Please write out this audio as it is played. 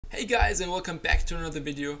Hey guys, and welcome back to another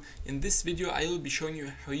video. In this video I will be showing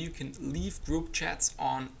you how you can leave group chats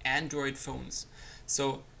on Android phones.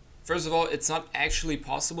 So first of all, it's not actually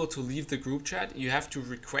possible to leave the group chat. You have to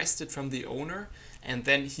request it from the owner and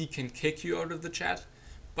then he can kick you out of the chat.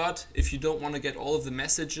 But if you don't want to get all of the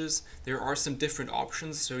messages, there are some different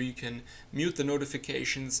options. So you can mute the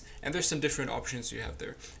notifications and there's some different options you have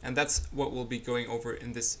there. And that's what we'll be going over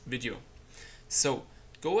in this video. So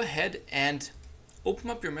go ahead and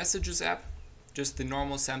open up your Messages app, just the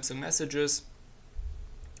normal Samsung Messages,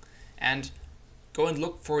 and go and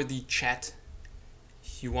look for the chat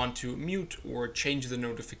you want to mute or change the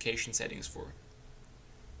notification settings for.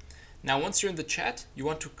 Now once you're in the chat, you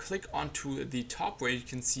want to click onto the top where you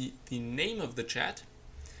can see the name of the chat,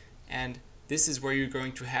 and this is where you're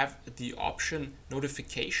going to have the option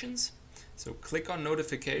Notifications. So click on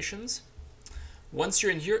Notifications. Once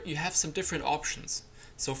you're in here, you have some different options.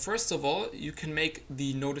 So first of all, you can make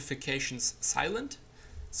the notifications silent,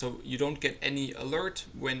 so you don't get any alert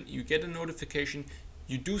when you get a notification.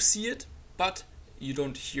 You do see it, but you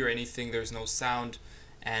don't hear anything, there's no sound,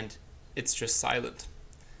 and it's just silent.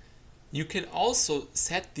 You can also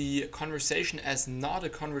set the conversation as not a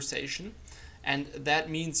conversation, and that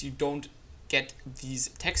means you don't get these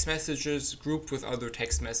text messages grouped with other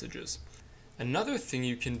text messages. Another thing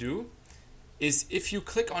you can do is if you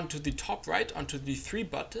click onto the top right, onto the three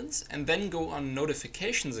buttons, and then go on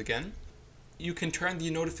notifications again, you can turn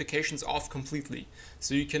the notifications off completely.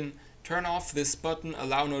 So you can turn off this button,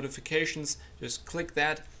 allow notifications, just click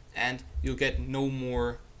that, and you'll get no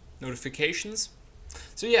more notifications.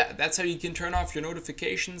 So yeah, that's how you can turn off your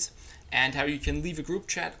notifications and how you can leave a group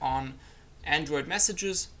chat on Android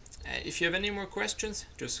Messages. If you have any more questions,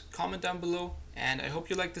 just comment down below, and I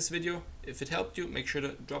hope you liked this video. If it helped you, make sure to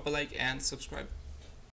drop a like and subscribe.